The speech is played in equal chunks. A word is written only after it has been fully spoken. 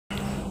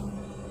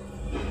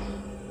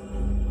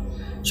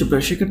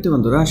সুপ্রিয় শিক্ষার্থী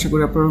বন্ধুরা, আশা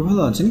করি আপনারা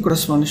ভালো আছেন।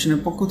 কোর্স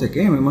ফাউন্ডেশনের পক্ষ থেকে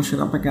আমি মোর্শেদ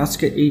আপনাকে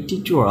আজকে এই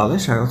টিউটোরিয়ালে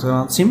স্বাগত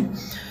জানাচ্ছি।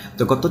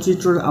 তো গত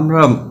টিউটোরিয়ালে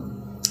আমরা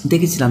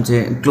দেখেছিলাম যে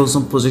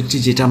গ্লোজম প্রজেক্টটি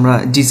যেটা আমরা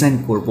ডিজাইন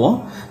করব,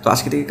 তো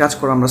আজকে থেকে কাজ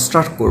করা আমরা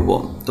স্টার্ট করব।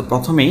 তো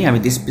প্রথমেই আমি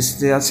দিস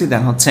পিসিতে আছি,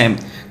 দেন হচ্ছে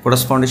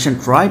কোর্স ফাউন্ডেশন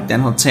ট্রাইব,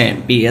 দেন হচ্ছে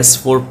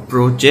PS4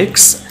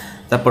 প্রজেক্টস।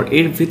 তারপর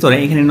এর ভিতরে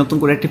এখানে নতুন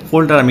করে একটি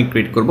ফোল্ডার আমি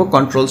ক্রিয়েট করব,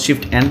 কন্ট্রোল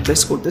শিফট এন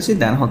প্রেস করতেছি।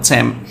 দেন হচ্ছে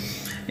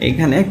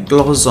এখানে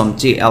গ্লোজম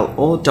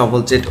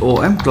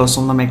GLOZZOM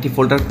গ্লোজম নামে একটি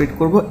ফোল্ডার ক্রিয়েট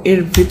করব। এর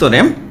ভিতরে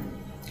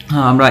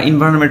আমরা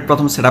এনভায়রনমেন্ট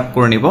প্রথম সেট আপ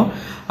করে নিব,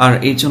 আর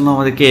এই জন্য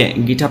আমাদেরকে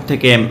গিটহাব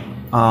থেকে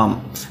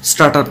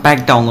স্টার্টার প্যাক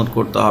ডাউনলোড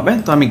করতে হবে।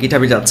 তো আমি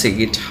গিটহাবে যাচ্ছি,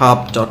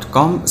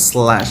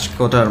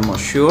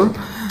 github.com/codermosure,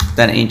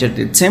 দেন এন্টার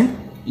দিচ্ছি।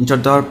 এন্টার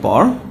দেওয়ার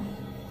পর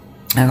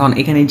এখন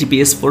এখানে যে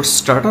PS4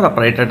 স্টার্টার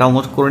আপনারা এটা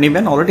ডাউনলোড করে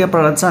নেবেন, অলরেডি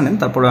আপনারা জানেন,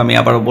 তারপরে আমি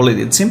আবারও বলে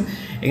দিচ্ছি।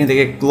 এখান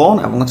থেকে ক্লোন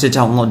এবং হচ্ছে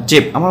ডাউনলোড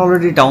জিপ আমার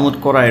অলরেডি ডাউনলোড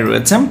করাই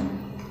রয়েছে,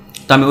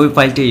 তো আমি ওই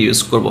ফাইলটি ইউজ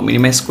করব।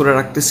 মিনিমাইজ করে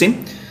রাখতেছি,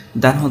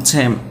 দেন হচ্ছে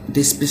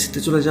দিস পিসিতে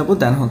চলে যাব,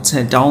 দেন হচ্ছে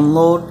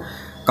ডাউনলোড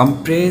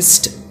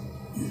কম্প্রেসড,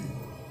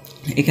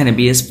 এখানে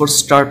PS4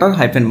 স্টার্টার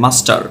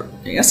 -মাস্টার,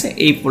 ঠিক আছে।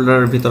 এই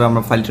ফোল্ডারের ভিতরে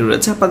আমরা ফাইলটি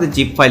রয়েছে, আপনাদের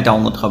জিপ ফাইল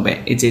ডাউনলোড হবে,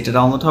 এই যে এটা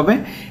ডাউনলোড হবে,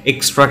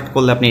 এক্সট্রাক্ট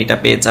করলে আপনি এটা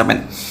পেয়ে যাবেন।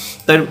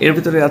 তো এর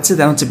ভিতরে আছে,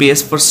 দেন হচ্ছে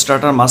PS4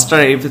 স্টার্টার মাস্টার,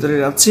 এর ভিতরে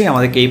আছে।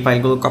 আমাদেরকে এই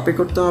ফাইলগুলো কপি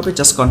করতে হবে,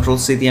 জাস্ট কন্ট্রোল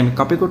সি দিয়ে আমি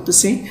কপি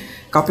করতেছি।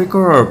 কপি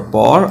করার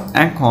পর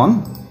এখন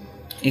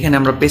এখানে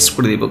আমরা পেস্ট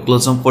করে দিব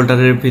গ্লোজম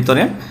ফোল্ডারের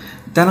ভিতরে।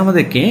 দেন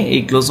আমাদেরকে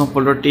এই গ্লোজম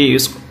ফোল্ডারটি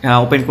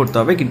ওপেন করতে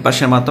হবে গিট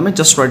বাশের মাধ্যমে।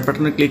 জাস্ট রাইট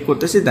বাটনে ক্লিক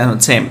করতেছি, দেন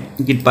হচ্ছে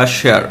গিট বাশ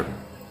শেয়ার,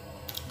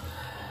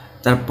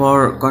 তারপর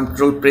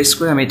কন্ট্রোল প্রেস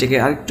করে আমি এটাকে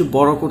আরেকটু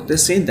বড়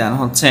করতেছি। দেন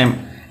হচ্ছে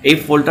এই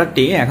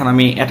ফোল্ডারটি এখন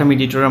আমি অ্যাটম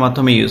এডিটরের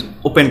মাধ্যমে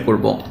ওপেন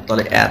করব।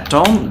 তাহলে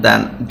অ্যাটম,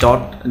 দেন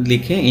ডট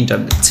লিখে এন্টার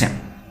দিচ্ছে।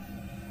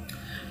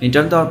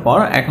 এন্টার দেওয়ার পর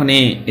এখন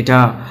এটা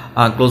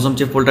গ্লোজম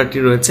যে ফোল্ডারটি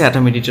রয়েছে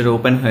অ্যাটম এডিটরে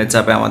ওপেন হয়ে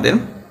যাবে আমাদের।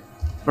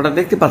 আপনারা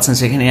দেখতে পাচ্ছেন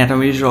সেখানে অ্যাটম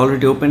এডিটর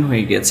অলরেডি ওপেন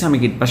হয়ে গিয়েছে। আমি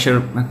গিট বাশের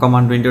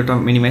কমান্ড উইন্ডোটা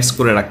মিনিমাইজ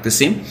করে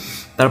রাখতেছি।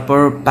 তারপর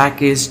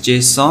প্যাকেজ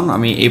জেসন,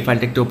 আমি এই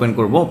ফাইলটা একটু ওপেন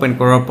করব। ওপেন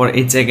করার পর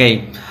এই জায়গায়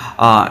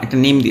একটা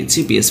নেম দিচ্ছি,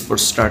 PS4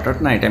 স্টার্টার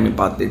না, এটা আমি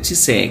বাদ দিচ্ছি,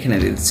 সে এখানে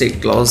দিচ্ছি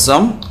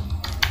গ্লোজম।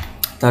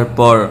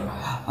 তারপর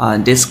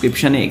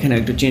ডেসক্রিপশানে এখানে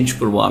একটু চেঞ্জ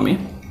করব, আমি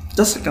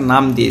জাস্ট একটা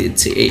নাম দিয়ে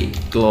দিচ্ছি, এই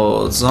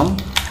গ্লোজম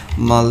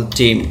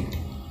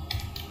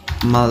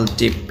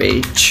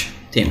মাল্টিপেজ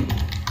থিম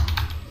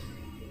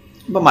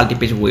বা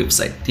মাল্টিপেজ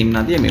ওয়েবসাইট। থিম না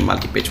দিয়ে আমি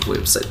মাল্টিপেজ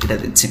ওয়েবসাইট এটা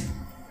দিচ্ছি।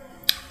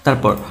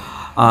 তারপর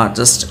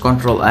জাস্ট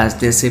কন্ট্রোল অ্যাস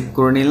দিয়ে সেভ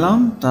করে নিলাম।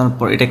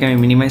 তারপর এটাকে আমি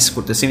মিনিমাইজ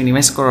করতেছি।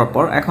 মিনিমাইজ করার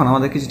পর এখন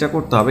আমাদেরকে যেটা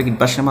করতে হবে, গিট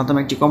বাশের মাধ্যমে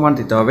একটি কমান্ড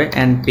দিতে হবে,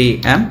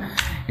 npm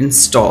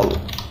install,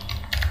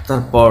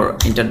 তারপর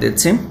এন্টার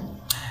দিচ্ছি।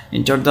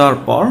 এন্টার দেওয়ার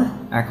পর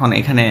এখন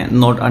এখানে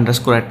নোড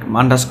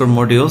আন্ডারস্কোর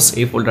মডিউলস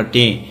এই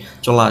ফোল্ডারটি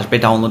চলে আসবে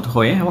ডাউনলোড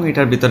হয়ে, এবং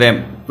এটার ভিতরে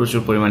প্রচুর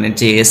পরিমাণে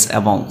JS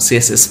এবং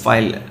CSS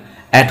ফাইল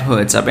অ্যাড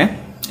হয়ে যাবে।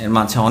 এর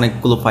মাঝে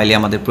অনেকগুলো ফাইলই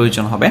আমাদের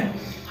প্রয়োজন হবে।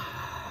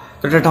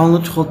 তো এটা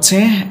ডাউনলোড হচ্ছে,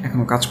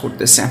 এখন কাজ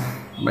করতেছে,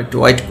 আমরা একটু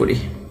ওয়েট করি।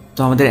 তো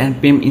আমাদের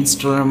npm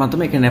ইনস্টলের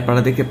মাধ্যমে এখানে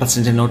আপনারা দেখতে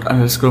পাচ্ছেন যে নোড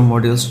আন্ডারস্কোর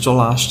মডিউলস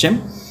চলে আসছে।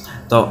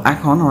 তো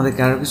এখন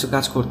আমাদেরকে আরও কিছু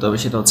কাজ করতে হবে,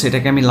 সেটা হচ্ছে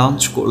এটাকে আমি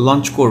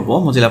লঞ্চ করব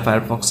মোজিলা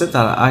ফায়ারফক্সে।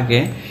 তার আগে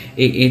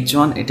এই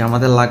H1 এটা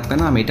আমাদের লাগবে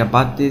না, আমি এটা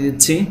বাদ দিয়ে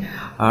দিচ্ছি।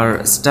 আর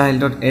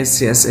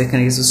style.scs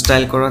এখানে কিছু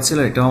স্টাইল করা ছিল,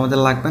 এটাও আমাদের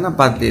লাগবে না,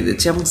 বাদ দিয়ে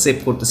দিচ্ছি এবং সেভ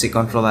করতেছি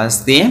কন্ট্রোল অ্যাস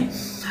দিয়ে।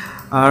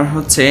 আর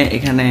হচ্ছে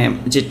এখানে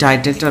যে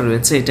টাইটেলটা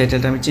রয়েছে এই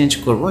টাইটেলটা আমি চেঞ্জ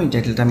করব। এই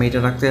টাইটেলটা আমি এটা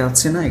রাখতে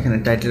যাচ্ছি না, এখানে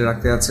টাইটেল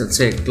রাখতে যাচ্ছে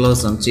হচ্ছে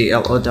গ্লোজম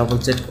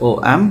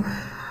GLOZZOM,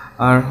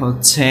 আর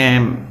হচ্ছে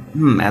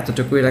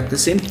এতটুকুই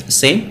রাখতেছি।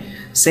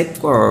 সেভ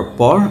করার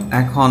পর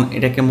এখন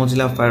এটাকে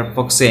মোজিলা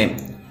ফায়ারফক্সে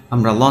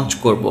আমরা লঞ্চ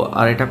করব।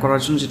 আর এটা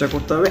করার জন্য যেটা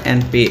করতে হবে,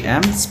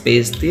 npm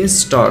স্পেস দিয়ে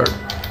স্টার্ট,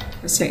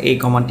 আচ্ছা এই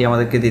কমান্ডটি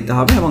আমাদেরকে দিতে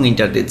হবে এবং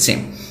এন্টার দিচ্ছি।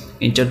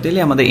 এন্টার দিলে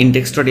আমাদের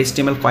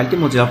index.html ফাইলটি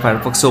মোজিলা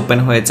ফায়ারফক্সে ওপেন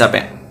হয়ে যাবে,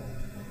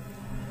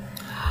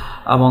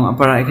 এবং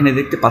আপনারা এখানে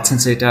দেখতে পাচ্ছেন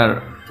যে এটার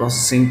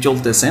প্রসেসিং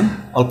চলতেছে,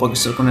 অল্প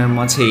কিছুক্ষণের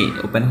মাঝেই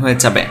ওপেন হয়ে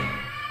যাবে।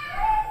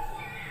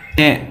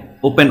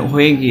 ওপেন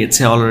হয়ে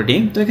গিয়েছে অলরেডি।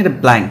 তো এখানে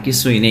ব্ল্যাঙ্ক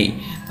কিছুই নেই।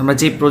 আমরা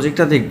যে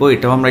প্রজেক্টটা দেখবো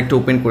এটাও আমরা একটু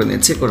ওপেন করে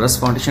নিচ্ছি,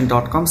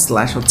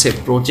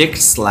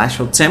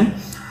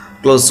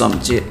 codersfoundation.com/project/গ্লোজম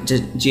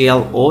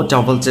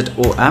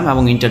GLOZZOM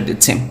এবং এন্টার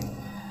দিচ্ছি।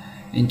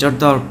 এন্টার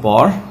দেওয়ার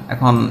পর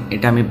এখন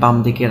এটা আমি বাম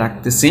দিকে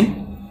রাখতেছি।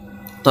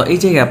 তো এই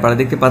জায়গায় আপনারা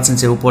দেখতে পাচ্ছেন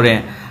যে উপরে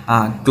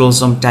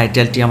গ্লোজম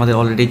টাইটেলটি আমাদের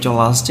অলরেডি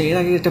চলে আসছে। এর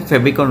আগে একটা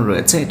ফেভিকন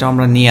রয়েছে, এটা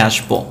আমরা নিয়ে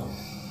আসবো।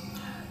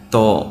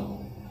 তো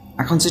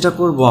এখন যেটা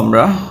করব,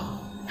 আমরা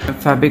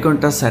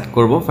ফেভিকনটা সেট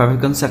করব।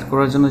 ফেভিকন সেট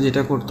করার জন্য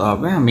যেটা করতে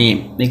হবে, আমি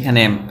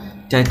এখানে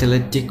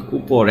টাইটেলের ঠিক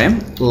উপরে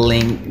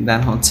লিঙ্ক,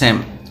 দেন হচ্ছে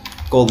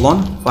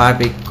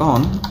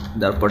 :ফেভিকন,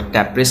 তারপর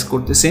ট্যাব প্রেস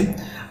করতেছি।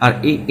 আর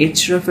এই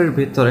hrefএর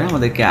ভিতরে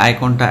আমাদেরকে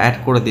আইকনটা অ্যাড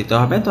করে দিতে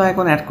হবে। তো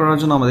আইকন অ্যাড করার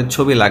জন্য আমাদের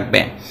ছবি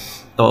লাগবে।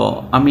 তো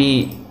আমি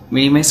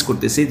মিনিমাইজ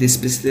করতেছি,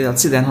 ডিসপ্লেতে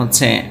যাচ্ছি, দেন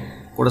হচ্ছে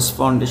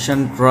করেসপন্ডেশন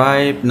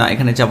ড্রাইভ না,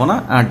 এখানে যাব না,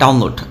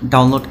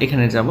 ডাউনলোড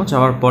এখানে যাব।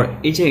 যাওয়ার পর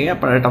এই যে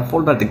আপনারা একটা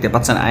ফোল্ডার দেখতে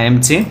পাচ্ছেন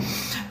IMG।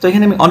 তো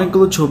এখানে আমি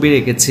অনেকগুলো ছবি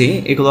রেখেছি,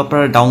 এগুলো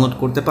আপনারা ডাউনলোড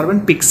করতে পারবেন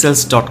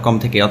pixels.com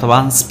থেকে অথবা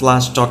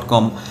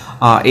unsplash.com,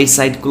 এই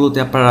সাইটগুলোতে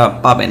আপনারা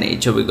পাবেন এই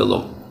ছবিগুলো।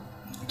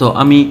 তো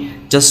আমি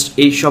জাস্ট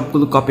এই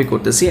সবগুলো কপি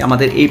করতেছি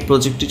আমাদের এই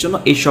প্রজেক্টের জন্য,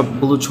 এই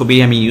সবগুলো ছবি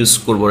আমি ইউজ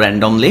করব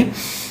র্যান্ডমলি।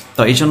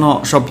 তো এই জন্য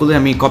সবগুলো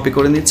আমি কপি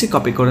করে নিচ্ছি।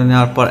 কপি করে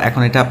নেওয়ার পর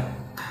এখন এটা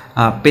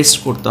পেস্ট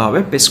করতে হবে।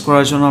 পেস্ট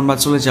করার জন্য আমরা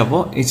চলে যাব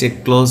এই যে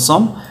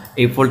Glozzom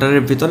এই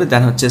ফোল্ডারের ভিতরে,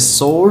 দেন হচ্ছে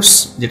সোর্স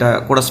যেটা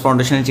কোরাস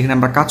ফাউন্ডেশনে যেখানে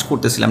আমরা কাজ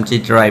করতেছিলাম যে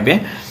ড্রাইভে।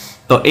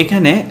 তো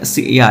এখানে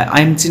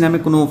IMG নামে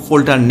কোনো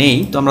ফোল্ডার নেই,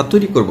 তো আমরা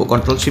তৈরি করব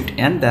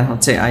Ctrl+Shift+N, দেন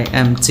হচ্ছে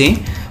IMG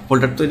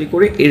ফোল্ডার তৈরি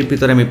করে এর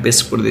ভিতরে আমি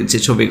পেস্ট করে দিচ্ছি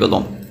ছবিগুলো।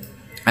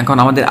 এখন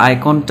আমাদের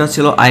আইকনটা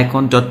ছিল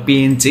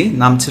icon.png,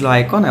 নাম ছিল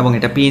আইকন এবং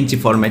এটা PNG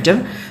ফরম্যাটের।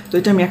 তো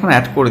এটা আমি এখন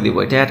অ্যাড করে দিব।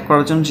 এটা অ্যাড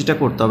করার জন্য যেটা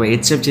করতে হবে,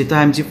 যেহেতু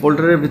IMG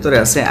ফোল্ডারের ভিতরে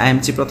আছে,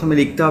 IMG প্রথমে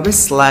লিখতে হবে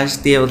স্ল্যাশ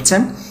দিয়ে হচ্ছে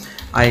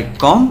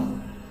icon.png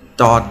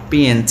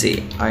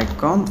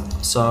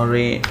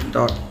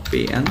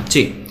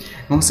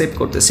এবং সেভ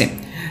করতেছি।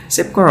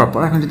 সেভ করার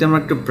পর এখন যদি আমরা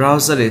একটু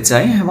ব্রাউজারে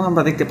যাই এবং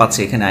আমরা দেখতে পাচ্ছি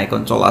এখানে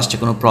আইকন চলে আসছে,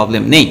 কোনো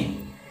প্রবলেম নেই।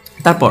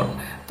 তারপর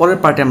পরের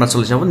পার্টে আমরা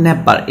চলে যাব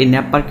ন্যাপবার। এই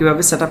ন্যাপবার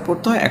কীভাবে সেট আপ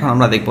করতে হয় এখন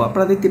আমরা দেখব।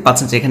 আপনারা দেখতে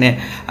পাচ্ছেন যে এখানে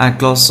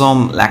Glozzom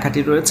লেখাটি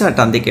রয়েছে আর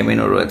ডান দিকে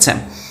মেনু রয়েছে।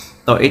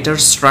 তো এটার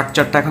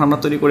স্ট্রাকচারটা এখন আমরা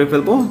তৈরি করে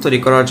ফেলবো। তৈরি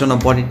করার জন্য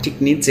বডি ঠিক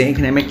নিচে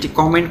এখানে আমি একটি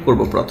কমেন্ট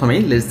করব প্রথমেই,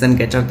 লেস দেন,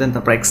 গ্রেটার দেন,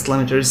 তারপর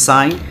এক্সক্লামেটরি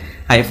সাইন,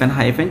 হাইফেন,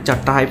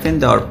 4টা হাইফেন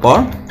দেওয়ার পর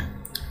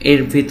এর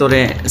ভিতরে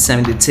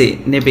আমি দিচ্ছি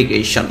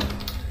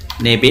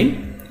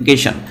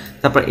নেভিগেশন।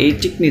 তারপর এই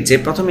ঠিক নিচে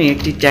প্রথমে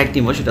একটি ট্যাগ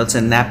দিব, সেটা হচ্ছে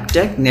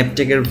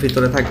ন্যাপট্যাগের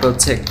ভিতরে থাকবে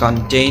হচ্ছে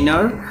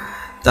কন্টেইনার।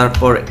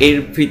 তারপর এর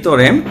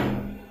ভিতরে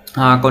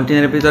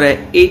কন্টেইনারের ভিতরে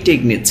এই ট্যাগ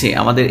নিচ্ছে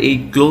আমাদের এই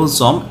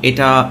Glozzom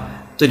এটা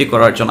তৈরি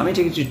করার জন্য। আমি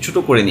এটাকে একটু ছোটো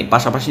করে নিই,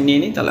 পাশাপাশি নিয়ে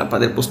নিই, তাহলে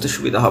আপনাদের বুঝতে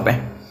সুবিধা হবে।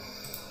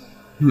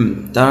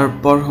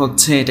 তারপর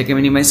হচ্ছে এটাকে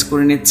মিনিমাইজ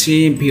করে নিচ্ছি,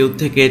 ভিউ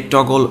থেকে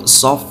টগল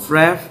সফট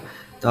র্যাপ।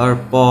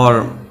 তারপর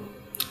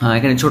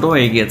এখানে ছোটো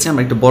হয়ে গিয়েছে,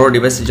 আমরা একটু বড়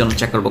ডিভাইসের জন্য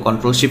চেক করবো,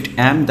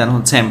 Ctrl+Shift+M, দেন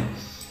হচ্ছে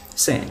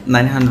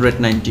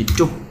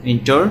 992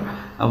 ইন্টার।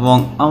 এবং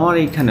আমার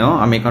এইখানেও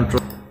আমি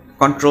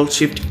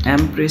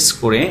Ctrl+Shift+M প্রেস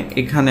করে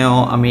এখানেও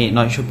আমি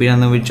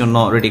 992 জন্য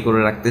রেডি করে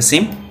রাখতেছি,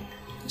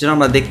 যেন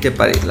আমরা দেখতে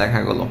পারি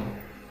লেখাগুলো।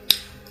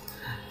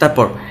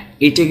 তারপর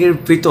এই ট্যাগের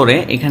ভিতরে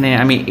এখানে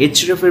আমি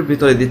href-এর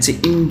ভিতরে দিচ্ছি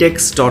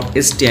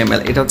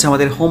index.html, এটা হচ্ছে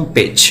আমাদের হোম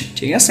পেজ,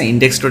 ঠিক আছে,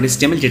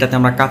 index.html যেটাতে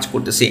আমরা কাজ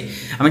করতেছি।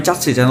 আমি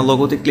চাচ্ছি যেন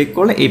লোগোতে ক্লিক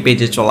করলে এই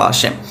পেজে চলে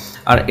আসে।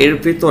 আর এর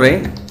ভিতরে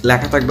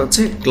লেখা থাকবে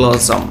হচ্ছে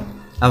Glozzom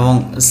এবং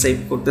সেভ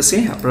করতেছি।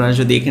 আপনারা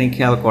যদি এখানে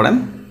খেয়াল করেন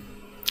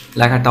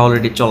লেখাটা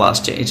অলরেডি চলে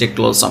আসছে, এই যে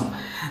Glozzom।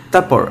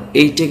 তারপর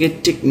এই ট্যাগের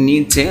ঠিক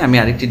নিচে আমি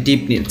আরেকটি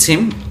ডিপ নিচ্ছি।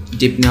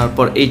 ডিপ নেওয়ার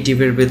পর এই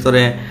ডিপের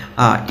ভিতরে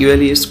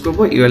UL ইউজ করব,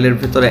 UL এর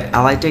ভিতরে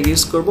ally ট্যাগ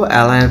ইউজ করব,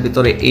 ally এর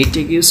ভিতরে এই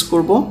ট্যাগ ইউজ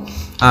করব।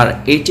 আর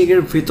এই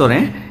ট্যাগের ভিতরে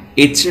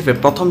href-এ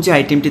প্রথম যে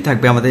আইটেমটি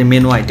থাকবে আমাদের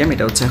মেনু আইটেম,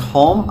 এটা হচ্ছে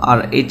হোম। আর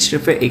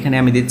href-এ এখানে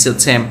আমি দিচ্ছি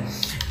হচ্ছে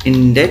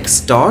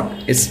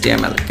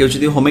index.html। কেউ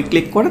যদি হোমে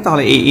ক্লিক করে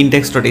তাহলে এই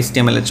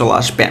index.html এ চলে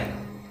আসবে।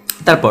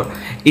 তারপর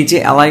এই যে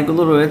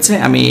অ্যালাইগুলো রয়েছে,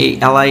 আমি এই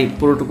অ্যালাই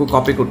পুরোটুকু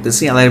কপি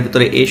করতেছি, অ্যালাইয়ের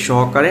ভিতরে এই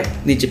সহকারে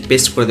নিচে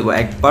পেস্ট করে দেবো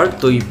 1 বার,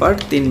 2 বার,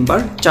 3 বার,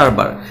 4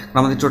 বার,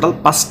 আমাদের টোটাল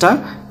 5টা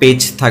পেজ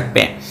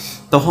থাকবে।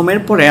 তো হোমের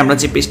পরে আমরা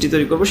যে পেজটি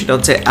তৈরি করবো সেটা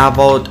হচ্ছে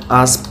অ্যাবাউট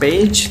আস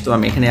পেজ। তো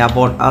আমি এখানে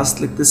অ্যাবাউট আস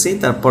লিখতেছি।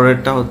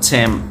 তারপরেরটা হচ্ছে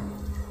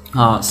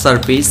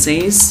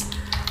সার্ভিসেস।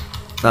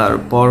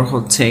 তারপর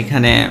হচ্ছে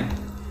এখানে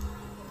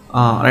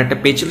আরেকটা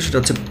পেজ ছিল সেটা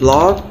হচ্ছে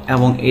ব্লগ,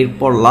 এবং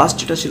এরপর লাস্ট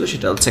যেটা ছিল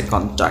সেটা হচ্ছে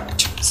কন্ট্যাক্ট,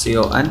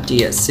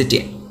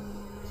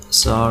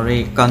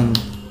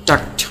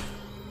 কন্ট্যাক্ট।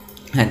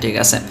 হ্যাঁ, ঠিক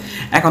আছে।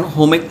 এখন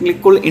হোমে ক্লিক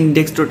করলে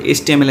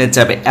index.html এ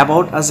যাবে,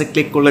 অ্যাবাউট আসে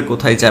ক্লিক করলে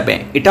কোথায় যাবে,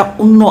 এটা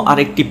অন্য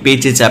আরেকটি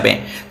পেজে যাবে।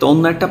 তো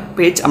অন্য একটা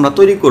পেজ আমরা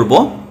তৈরি করব।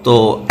 তো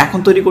এখন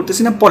তৈরি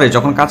করতেছি না, পরে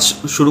যখন কাজ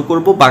শুরু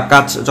করব বা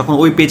যখন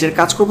ওই পেজের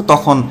কাজ করব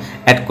তখন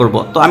অ্যাড করব।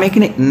 তো আমি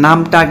এখানে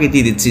নামটা আগে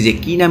দিয়ে দিচ্ছি যে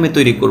কী নামে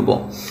তৈরি করব।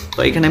 তো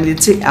এখানে আমি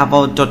দিচ্ছি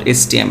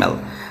about.html,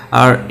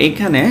 আর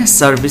এখানে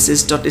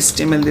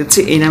services.html দিচ্ছি,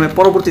 এই নামে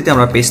পরবর্তীতে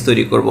আমরা পেজ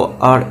তৈরি করব।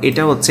 আর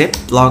এটা হচ্ছে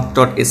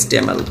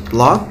blog.html,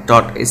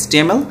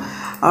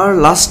 আর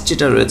লাস্ট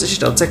যেটা রয়েছে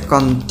সেটা হচ্ছে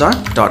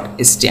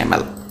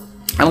contact.html,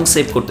 এবং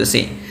সেভ করতেছি।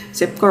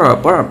 সেভ করার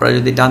পর আপনারা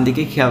যদি ডান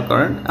দিকে খেয়াল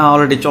করেন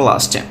অলরেডি চলে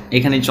আসছে,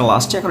 এখানেই চলে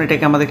আসছে। এখন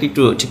এটাকে আমাদেরকে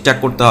একটু ঠিকঠাক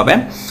করতে হবে।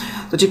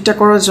 তো ঠিকঠাক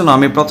করার জন্য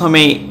আমি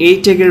প্রথমেই এই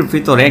ট্যাগের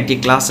ভিতরে একটি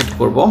ক্লাস সেট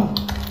করব,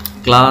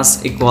 ক্লাস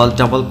ইকুয়াল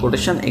ডাবল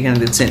কোটেশন, এখানে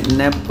দিচ্ছে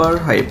Navbar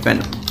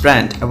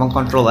ব্র্যান্ড এবং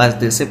Ctrl+S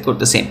দিয়ে সেভ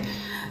করতেছি।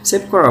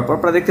 সেভ করার পর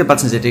আপনারা দেখতে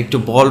পাচ্ছেন যে এটা একটু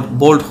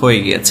বোল্ড হয়ে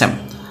গিয়েছে।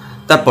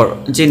 তারপর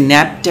যে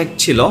ন্যাপ ট্যাগ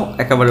ছিল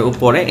একেবারে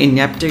উপরে, এই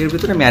ন্যাপ ট্যাগের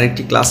ভিতরে আমি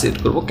আরেকটি ক্লাস ইউজ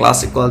করব, class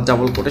equal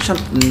double quotation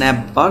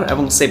Navbar,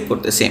 এবং সেভ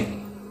করতেছি।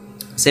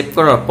 সেভ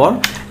করার পর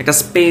একটা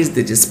স্পেস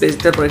দিচ্ছি, স্পেস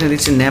দেওয়ার পর এখানে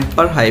দিচ্ছি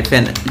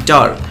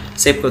Navbar-dark,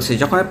 সেভ করছি।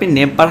 যখন আপনি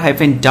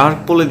Navbar-dark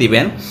বলে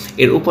দিবেন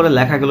এর উপরে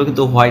লেখাগুলো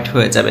কিন্তু হোয়াইট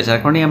হয়ে যাবে, যার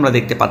কারণে আমরা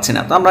দেখতে পাচ্ছি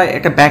না। তো আমরা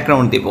একটা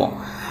ব্যাকগ্রাউন্ড দিব,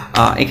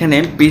 এখানে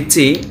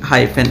বিজি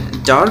হাইফেন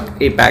ডার্ক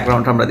এই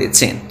ব্যাকগ্রাউন্ড আমরা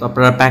দিচ্ছি। তো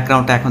আপনারা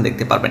ব্যাকগ্রাউন্ডটা এখন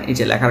দেখতে পারবেন, এই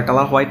যে লেখার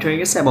কালার হোয়াইট হয়ে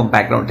গেছে এবং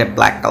ব্যাকগ্রাউন্ডে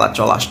ব্ল্যাক কালার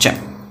চলে আসছে।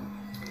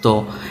 তো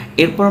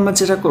এরপর আমরা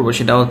যেটা করব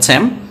সেটা হচ্ছে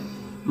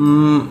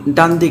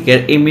ডান দিকের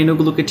এই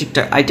মেনুগুলোকে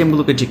ঠিকঠাক,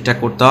 আইটেমগুলোকে ঠিকঠাক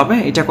করতে হবে।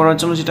 এটা করার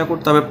জন্য যেটা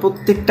করতে হবে,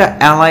 প্রত্যেকটা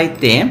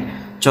অ্যালাইতে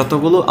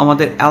যতগুলো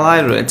আমাদের অ্যালাই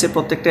রয়েছে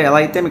প্রত্যেকটা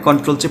অ্যালাইতে আমি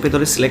কন্ট্রোল চেপে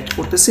ধরে সিলেক্ট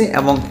করতেছি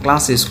এবং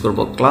ক্লাস ইউজ করব,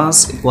 class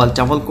equal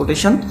double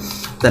quotation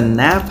the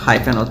nav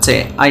hyphen হচ্ছে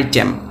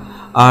আইটেম।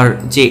 আর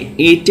যে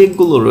এই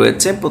টেকগুলো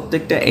রয়েছে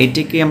প্রত্যেকটা এই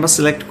টেককে আমরা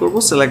সিলেক্ট করব,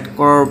 সিলেক্ট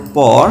করার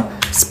পর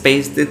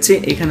স্পেস দিচ্ছি,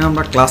 এখানে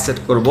আমরা ক্লাস সেট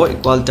করব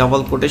equal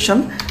double quotation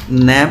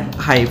nav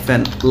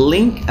hyphen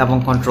link এবং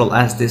কন্ট্রোল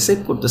এস দিয়ে সেভ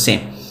করতেছি।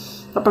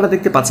 আপনারা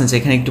দেখতে পাচ্ছেন যে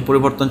এখানে একটু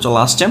পরিবর্তন চলে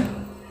আসছে।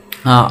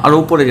 আর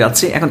উপরে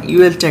যাচ্ছি এখন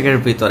ইউএল ট্যাগের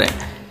ভিতরে,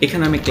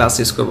 এখানে আমি ক্লাস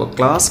ইউজ করব,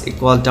 ক্লাস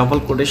ইকুয়াল ডাবল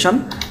কোটেশন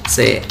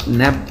সে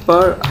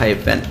ন্যাপবার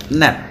হাইফেন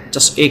ন্যাপ,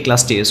 জাস্ট এই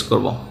ক্লাসটি ইউজ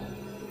করব।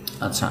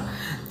 আচ্ছা,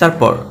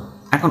 তারপর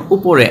এখন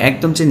উপরে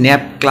একদম যে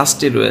ন্যাপ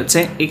ক্লাসটি রয়েছে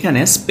এখানে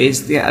স্পেস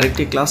দিয়ে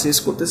আরেকটি ক্লাস ইউজ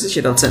করতেছি,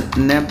 সেটা হচ্ছে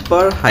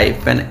ন্যাপবার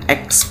হাইফেন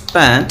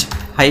এক্সপ্যান্ড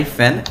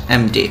হাইফেন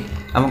এমডি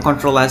এবং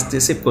কন্ট্রোল এস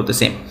দিয়ে সেভ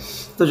করতেছি।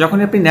 তো যখন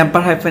আপনি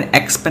ন্যাপবার hyphen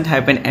expand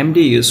hyphen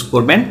MD use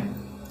করবেন,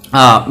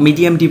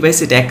 মিডিয়াম ডিভাইস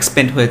এটা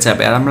এক্সপ্যান্ড হয়ে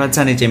যাবে। আর আমরা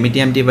জানি যে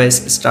মিডিয়াম ডিভাইস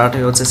স্টার্ট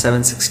হয়ে হচ্ছে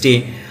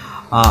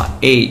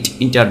 768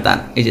 ইন্টার দেন,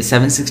 এই যে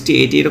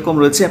 768 এরকম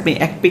রয়েছে। আপনি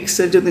 1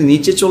 পিক্সেল যদি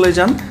নিচে চলে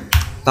যান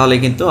তাহলে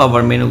কিন্তু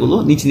আবার মেনুগুলো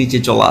নিচে নিচে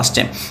চলে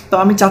আসছে। তো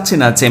আমি চাচ্ছি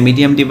না যে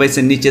মিডিয়াম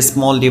ডিভাইসের নিচে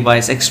small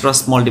device, extra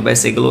small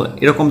device এগুলো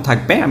এরকম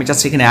থাকবে, আমি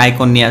চাচ্ছি এখানে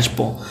আইকন নিয়ে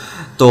আসবো।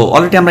 তো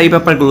অলরেডি আমরা এই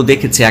ব্যাপারগুলো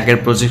দেখেছি আগের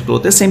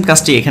প্রজেক্টগুলোতে, সেম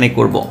কাজটি এখানে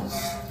করব।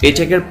 এই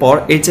ট্যাগের পর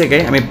এই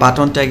জায়গায় আমি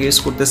বাটন ট্যাগ ইউজ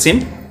করতেছি,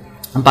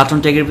 বাটন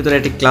ট্যাগের ভিতরে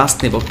একটি ক্লাস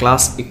নেব,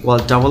 ক্লাস ইকুয়াল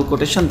ডাবল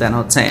কোটেশন দেন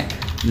হচ্ছে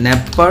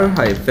ন্যাপবার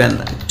হাইফেন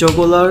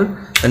টগলার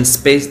দেন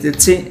স্পেস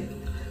দিচ্ছি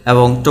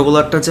এবং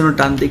টগলারটা যেন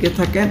ডান দিকে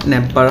থাকে,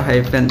 ন্যাপবার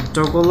হাইফেন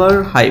টগলার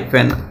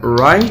হাইফেন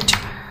রাইট,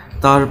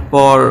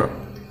 তারপর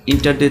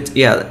ইন্টার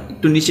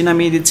একটু নিচে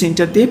নামিয়ে দিচ্ছি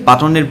ইন্টার দিয়ে।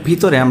 বাটনের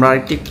ভিতরে আমরা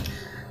আরেকটি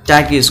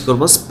ট্যাগ ইউজ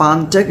করবো, স্পান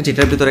ট্যাগ,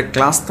 যেটার ভিতরে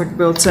ক্লাস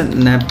থাকবে হচ্ছে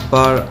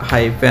ন্যাপবার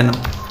হাইফেন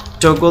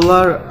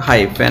টগলার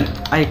হাইফেন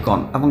আইকন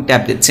এবং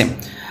ট্যাব দিচ্ছি।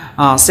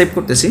 সেভ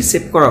করতেছি,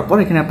 সেভ করার পর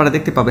এখানে আপনারা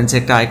দেখতে পাবেন যে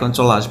একটা আইকন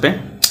চলে আসবে,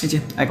 এই যে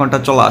আইকনটা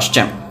চলে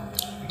আসছে।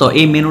 তো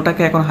এই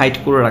মেনুটাকে এখন হাইড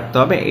করে রাখতে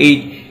হবে,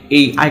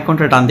 এই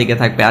আইকনটা ডান দিকে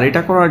থাকবে। আর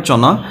এটা করার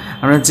জন্য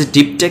আমরা যে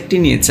ডিপ ট্যাগটি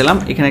নিয়েছিলাম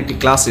এখানে একটি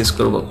ক্লাস ইউজ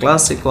করব,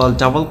 class equal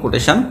double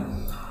quotation.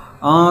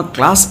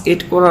 Class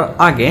add করার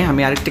আগে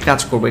আমি আরেকটি কাজ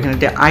করব, এখানে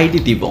একটি আইডি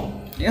দিব,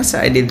 ঠিক আছে?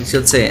 আইডি দিচ্ছি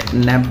হচ্ছে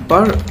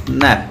ন্যাপবার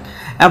ন্যাপ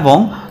এবং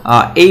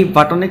এই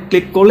বাটনে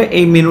ক্লিক করলে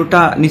এই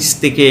মেনুটা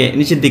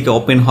নিচের দিকে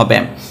ওপেন হবে।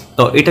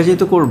 তো এটা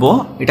যেহেতু করব,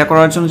 এটা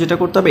করার জন্য যেটা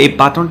করতে হবে, এই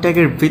বাটন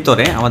ট্যাগের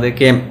ভিতরে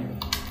আমাদেরকে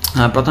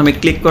প্রথমে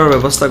ক্লিক করার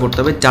ব্যবস্থা করতে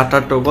হবে, data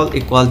toggle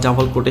equal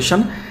double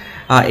quotation,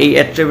 এই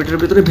অ্যাট্রিবিউটের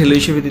ভিতরে ভ্যালু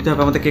হিসেবে দিতে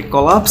হবে আমাদেরকে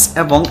কলাপস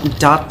এবং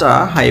ডাটা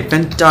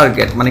হাইফেন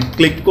টার্গেট, মানে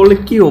ক্লিক করলে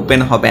কি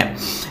ওপেন হবে,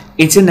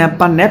 এই যে ন্যাপ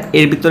বা ন্যাপ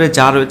এর ভিতরে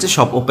যা রয়েছে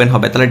সব ওপেন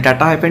হবে। তাহলে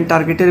ডাটা হাইফেন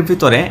টার্গেটের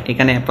ভিতরে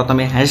এখানে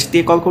প্রথমে হ্যাশ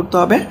দিয়ে কল করতে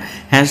হবে,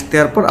 হ্যাশ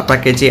দেওয়ার পর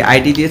আপনাকে যে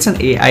আইডি দিয়েছেন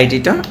এই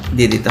আইডিটা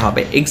দিয়ে দিতে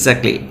হবে,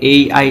 এক্স্যাক্টলি এই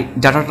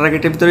ডাটা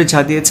টার্গেটের ভিতরে যা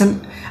দিয়েছেন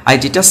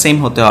আইডিটা সেম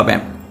হতে হবে।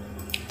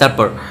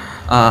 তারপর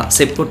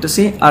সেভ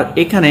করতেছি। আর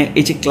এখানে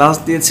এই যে ক্লাস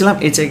দিয়েছিলাম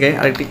এই জায়গায়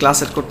আরেকটি ক্লাস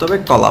সেট করতে হবে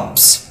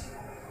কলাপস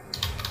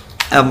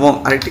এবং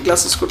আরেকটি ক্লাস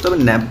ইউজ করতে হবে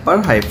ন্যাপবার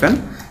হাইফেন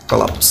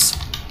কলাপস।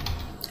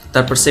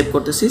 তারপর সেভ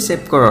করতেছি,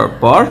 সেভ করার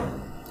পর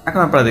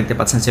এখন আপনারা দেখতে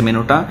পাচ্ছেন যে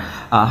মেনুটা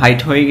হাইড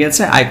হয়ে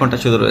গেছে, আইকনটা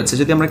শুধু রয়েছে।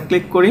 যদি আমরা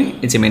ক্লিক করি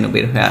এই যে মেনু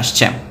বের হয়ে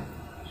আসছে।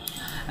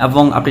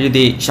 এবং আপনি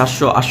যদি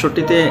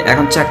 768তে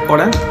এখন চেক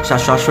করেন,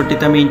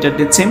 768তে আমি ইন্টার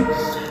দিচ্ছি,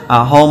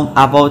 home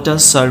about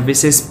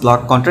services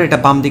block control, এটা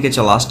বাম দিকে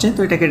চলে আসছে। তো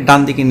এটাকে ডান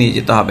দিকে নিয়ে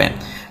যেতে হবে।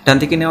 ডান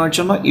দিকে নেওয়ার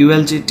জন্য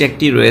ইউএল যে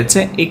ট্যাগটি রয়েছে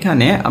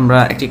এখানে আমরা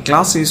একটি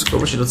ক্লাস ইউজ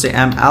করবো, সেটা হচ্ছে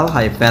ML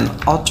hyphen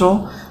auto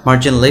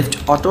margin left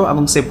auto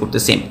এবং সেভ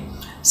করতেছি।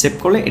 সেভ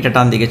করলে এটা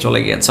ডান দিকে চলে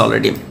গিয়েছে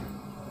অলরেডি।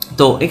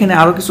 তো এখানে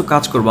আরও কিছু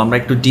কাজ করব, আমরা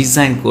একটু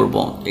ডিজাইন করব,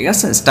 ঠিক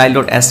আছে? স্টাইল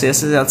ডট এসএস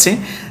আছে,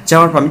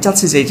 যাওয়ার পর আমি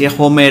চাচ্ছি যে এই যে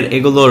হোমের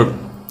এগুলোর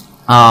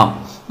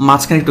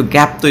মাঝখানে একটু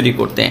গ্যাপ তৈরি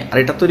করতে। আর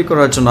এটা তৈরি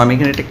করার জন্য আমি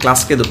এখানে একটা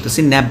ক্লাসকে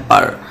ধরতেছি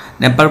ন্যাপবার।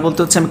 ন্যাপবার বলতে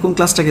হচ্ছে আমি কোন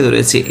ক্লাসটাকে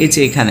ধরেছি, এই যে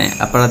এখানে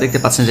আপনারা দেখতে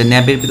পাচ্ছেন যে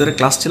ন্যাবের ভিতরে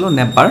ক্লাস ছিল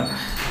ন্যাপবার।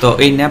 তো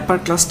এই ন্যাপবার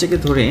ক্লাসটাকে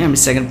ধরে আমি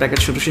সেকেন্ড প্যাকেট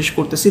শুরু শেষ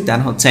করতেছি। দেন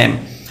হচ্ছে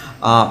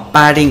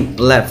padding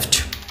left,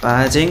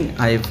 padding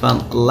hyphen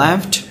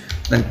left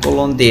দেন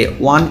কোলন দিয়ে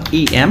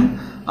 1em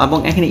এবং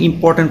এখানে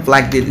ইম্পর্টেন্ট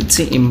ফ্ল্যাগ দিয়ে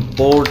দিচ্ছি,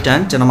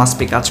 ইম্পর্ট্যান্ট যেন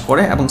মাস্টবি কাজ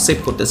করে এবং সেভ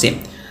করতেছি।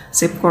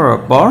 সেভ করার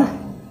পর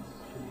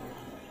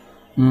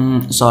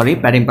সরি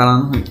প্যাডিং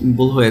বানানো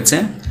ভুল হয়েছে,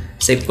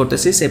 সেভ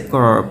করতেছি। সেভ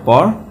করার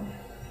পর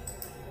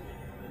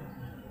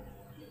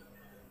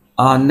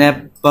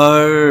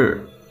নেপবার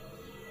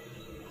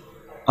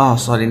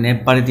সরি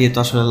নেপবারে দিয়ে তো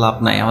আসলে লাভ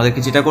নাই, আমাদেরকে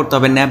যেটা করতে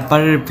হবে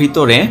নেপবারের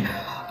ভিতরে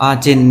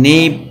যে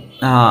নেপ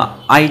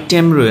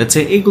আইটেম রয়েছে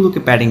এইগুলোকে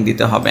প্যাডিং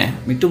দিতে হবে।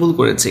 আমি একটু ভুল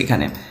করেছি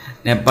এখানে,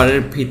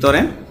 নেপবারের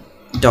ভিতরে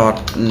dot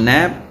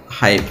nap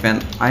hyphen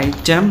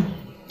item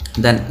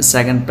then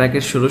second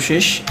bracket শুরু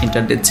শেষ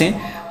এন্টার দিচ্ছি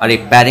আর এই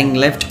প্যারিং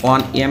লেফট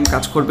 1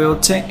 কাজ করবে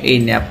হচ্ছে এই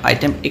ন্যাপ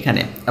আইটেম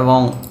এখানে এবং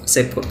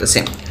সেভ করতেছি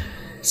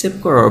সেভ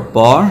করার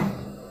পর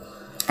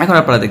এখন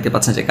আপনারা দেখতে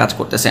পাচ্ছেন যে কাজ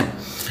করতেছে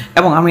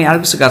এবং আমি আর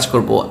কিছু কাজ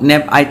করব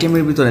ন্যাপ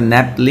আইটেমের ভিতরে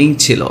ন্যাপ লিঙ্ক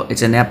ছিল এই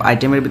যে ন্যাপ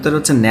আইটেমের ভিতরে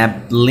হচ্ছে ন্যাপ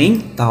লিঙ্ক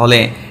তাহলে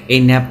এই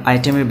ন্যাপ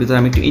আইটেমের ভিতরে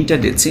আমি একটু এন্টার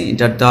দিচ্ছি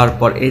এন্টার দেওয়ার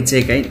পর এই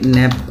জায়গায়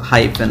ন্যাপ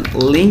হাইফেন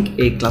লিঙ্ক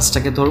এই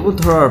ক্লাসটাকে ধরবো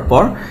ধরার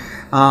পর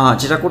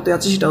যেটা করতে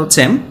যাচ্ছি সেটা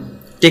হচ্ছে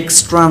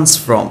টেক্সট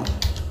ট্রান্সফর্ম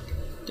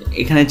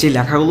এখানে যে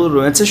লেখাগুলো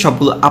রয়েছে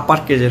সবগুলো আপার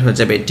কেজের হয়ে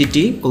যাবে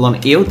টিটি :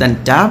 এও দেন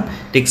ট্যাব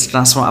টেক্সট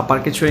ট্রান্সফর্ম আপার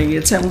কেজ হয়ে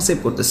গিয়েছে এবং সেভ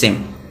করতেছি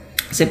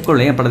সেভ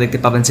করলে আপনারা দেখতে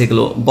পাবেন যে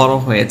এগুলো বড়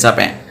হয়ে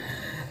যাবে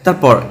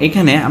তারপর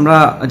এখানে আমরা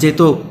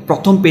যেহেতু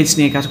প্রথম পেজ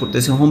নিয়ে কাজ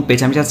করতেছি হোম পেজ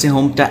আমি চাচ্ছি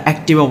হোমটা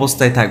অ্যাক্টিভ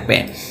অবস্থায় থাকবে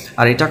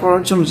আর এটা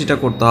করার জন্য যেটা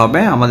করতে হবে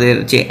আমাদের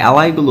যে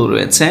অ্যালাইগুলো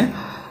রয়েছে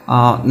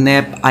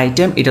ন্যাপ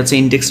আইটেম এটা হচ্ছে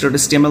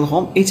index.html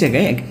হোম এই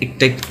জায়গায়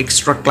একটা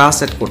এক্সট্রা ক্লাস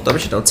সেট করতে হবে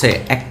সেটা হচ্ছে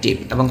অ্যাক্টিভ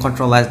এবং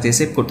কন্ট্রোল এস দিয়ে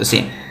সেভ করতেছি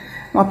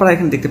আপনারা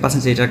এখানে দেখতে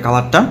পাচ্ছেন যে এটার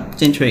কালারটা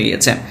চেঞ্জ হয়ে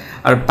গিয়েছে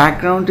আর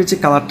ব্যাকগ্রাউন্ডের যে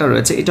কালারটা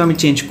রয়েছে এটা আমি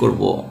চেঞ্জ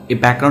করব এই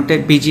ব্যাকগ্রাউন্ডে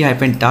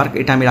BG-dark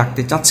এটা আমি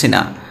রাখতে চাচ্ছি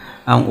না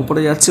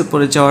উপরে যাচ্ছে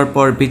উপরে যাওয়ার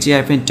পর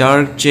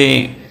BG-dark যে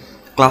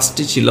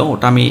ক্লাসটি ছিল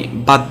ওটা আমি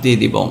বাদ দিয়ে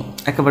দিব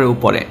একেবারে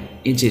উপরে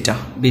এই যেটা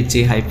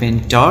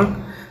BG-dark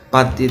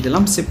বাদ দিয়ে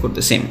দিলাম সেভ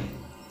করতেছি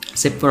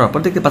সেভ করার পর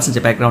দেখতে পাচ্ছেন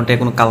যে ব্যাকগ্রাউন্ডে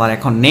কোনো কালার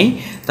এখন নেই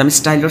তো আমি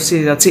স্টাইলার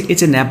সিরিজ যাচ্ছি এই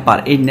যে ন্যাপবার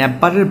এই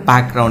ন্যাপবারের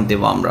ব্যাকগ্রাউন্ড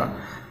দেবো আমরা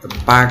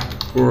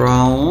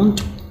ব্যাকগ্রাউন্ড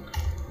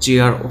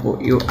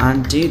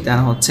GROUND দেন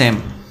হচ্ছে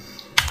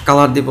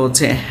কালার দিব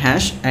হচ্ছে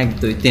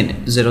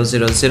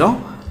 #123000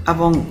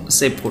 এবং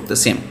সেভ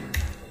করতেছি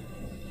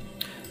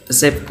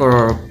সেভ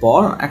করার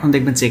পর এখন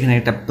দেখবেন যে এখানে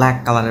একটা ব্ল্যাক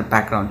কালারের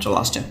ব্যাকগ্রাউন্ড চলে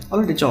আসছে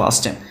অলরেডি চলে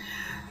আসছে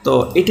তো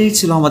এটাই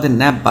ছিল আমাদের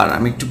ন্যাপবার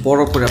আমি একটু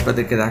বড় করে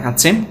আপনাদেরকে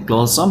দেখাচ্ছি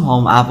Glozzom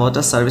home about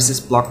services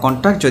block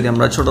contact যদি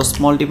আমরা ছোট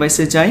স্মল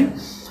ডিভাইসে যাই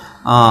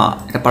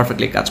এটা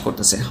পারফেক্টলি কাজ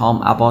করতেছে হোম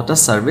অ্যাবাউট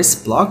সার্ভিস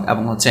ব্লক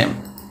এবং হচ্ছে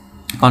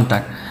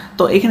কন্ট্যাক্ট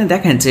তো এখানে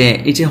দেখেন যে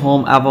এই যে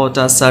হোম অ্যাবাউট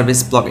সার্ভিস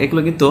ব্লক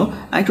এগুলো কিন্তু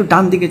একটু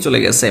ডান দিকে চলে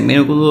গেছে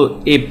মেনুগুলো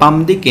এই বাম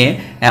দিকে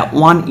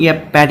 1 ইয়ার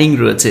প্যাডিং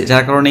রয়েছে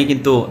যার কারণে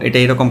কিন্তু এটা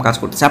এরকম কাজ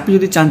করতেছে আপনি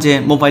যদি চান যে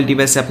মোবাইল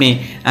ডিভাইসে আপনি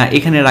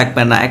এখানে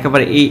রাখবেন না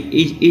একেবারে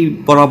এই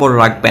বরাবর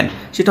রাখবেন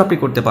সেটা আপনি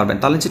করতে পারবেন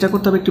তাহলে যেটা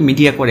করতে হবে একটু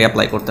মিডিয়া করে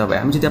অ্যাপ্লাই করতে হবে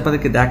আমি যদি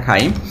আপনাদেরকে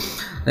দেখাই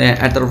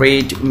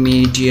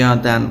 @media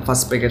দেন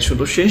ফার্স্ট প্যাকেট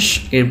শুধু শেষ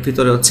এর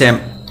ভিতরে হচ্ছে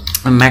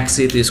ম্যাক্স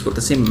ইউজ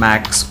করতেছি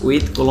ম্যাক্স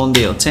উইথ কোলন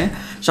দিয়ে হচ্ছে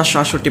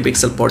 768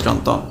 পিক্সেল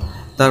পর্যন্ত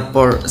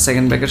তারপর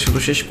সেকেন্ড ব্র্যাকেট শুরু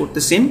শেষ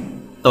করতেছি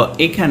তো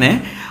এখানে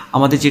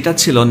আমাদের যেটা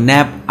ছিল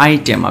ন্যাপ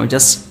আইটেম আমি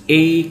জাস্ট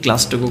এই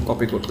ক্লাসটুকু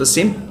কপি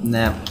করতেছি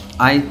ন্যাপ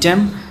আইটেম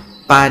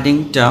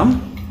প্যাডিংটা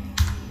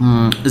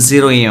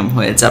 0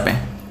 হয়ে যাবে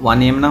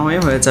 1 না হয়ে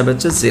যাবে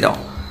হচ্ছে 0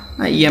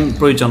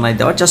 প্রয়োজন নাই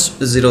দেওয়া জাস্ট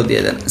 0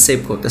 দিয়ে দেন সেভ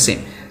করতেছি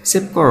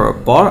সেভ করার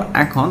পর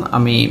এখন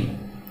আমি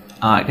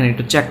এখানে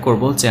একটু চেক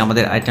করব যে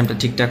আমাদের আইটেমটা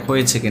ঠিকঠাক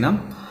হয়েছে কিনা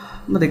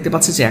আমরা দেখতে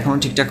পাচ্ছি যে এখনও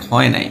ঠিকঠাক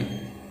হয় নাই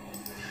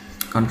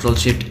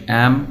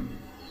Ctrl+Shift+M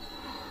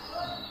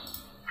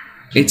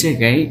এই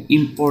জায়গায়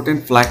ইম্পর্টেন্ট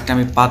ফ্ল্যাগটা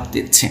আমি বাদ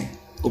দিচ্ছি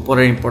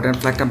উপরের ইম্পর্টেন্ট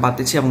ফ্ল্যাগটা বাদ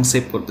দিচ্ছি এবং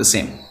সেভ করতেছি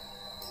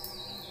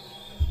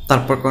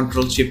তারপর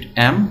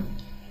Ctrl+Shift+M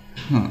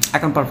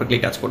এখন পারফেক্টলি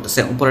কাজ করতেছে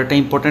উপরেরটা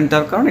ইম্পর্টেন্ট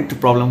দেওয়ার কারণে একটু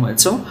প্রবলেম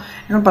হয়েছে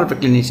এখন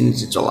পারফেক্টলি নিচে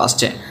চলে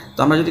আসছে তো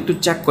আমরা যদি একটু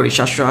চেক করি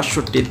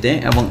 768তে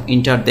এবং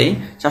এন্টার দেই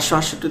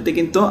 768তে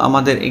কিন্তু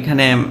আমাদের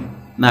এখানে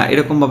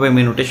এরকমভাবে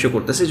মেনুটা শো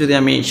করতেছে যদি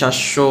আমি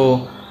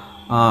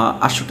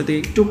 768তে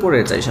একটু পরে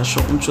যাই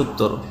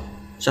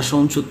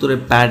 769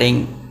 প্যাডিং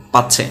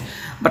পাচ্ছে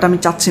বাট আমি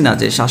চাচ্ছি না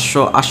যে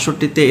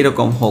 768তে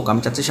এরকম হোক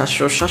আমি চাচ্ছি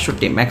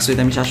 767 ম্যাক্স উইথ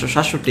আমি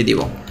 767 দিব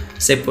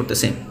সেভ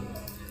করতেছি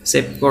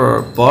সেভ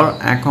করার পর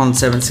এখন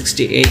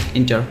 768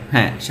 এন্টার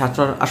হ্যাঁ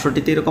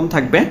 768তে এরকম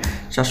থাকবে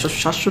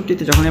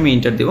 767তে যখন আমি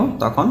এন্টার দিব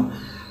তখন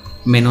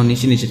মেনু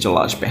নিচে চলে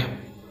আসবে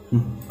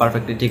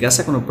পারফেক্টলি ঠিক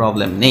আছে কোনো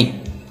প্রবলেম নেই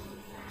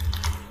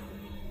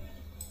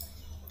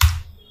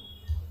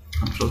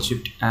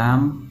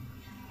Ctrl+Shift+M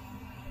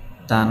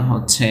দেন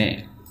হচ্ছে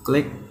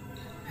ক্লিক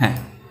হ্যাঁ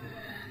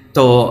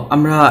তো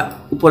আমরা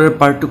উপরের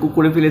পার্টটুকু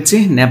করে ফেলেছি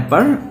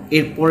ন্যাপবার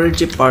এরপরের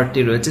যে পার্টটি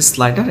রয়েছে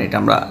স্লাইডার এটা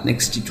আমরা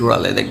নেক্সট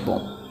টিউটোরিয়ালে দেখব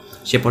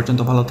সে পর্যন্ত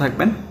ভালো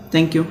থাকবেন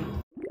থ্যাংক ইউ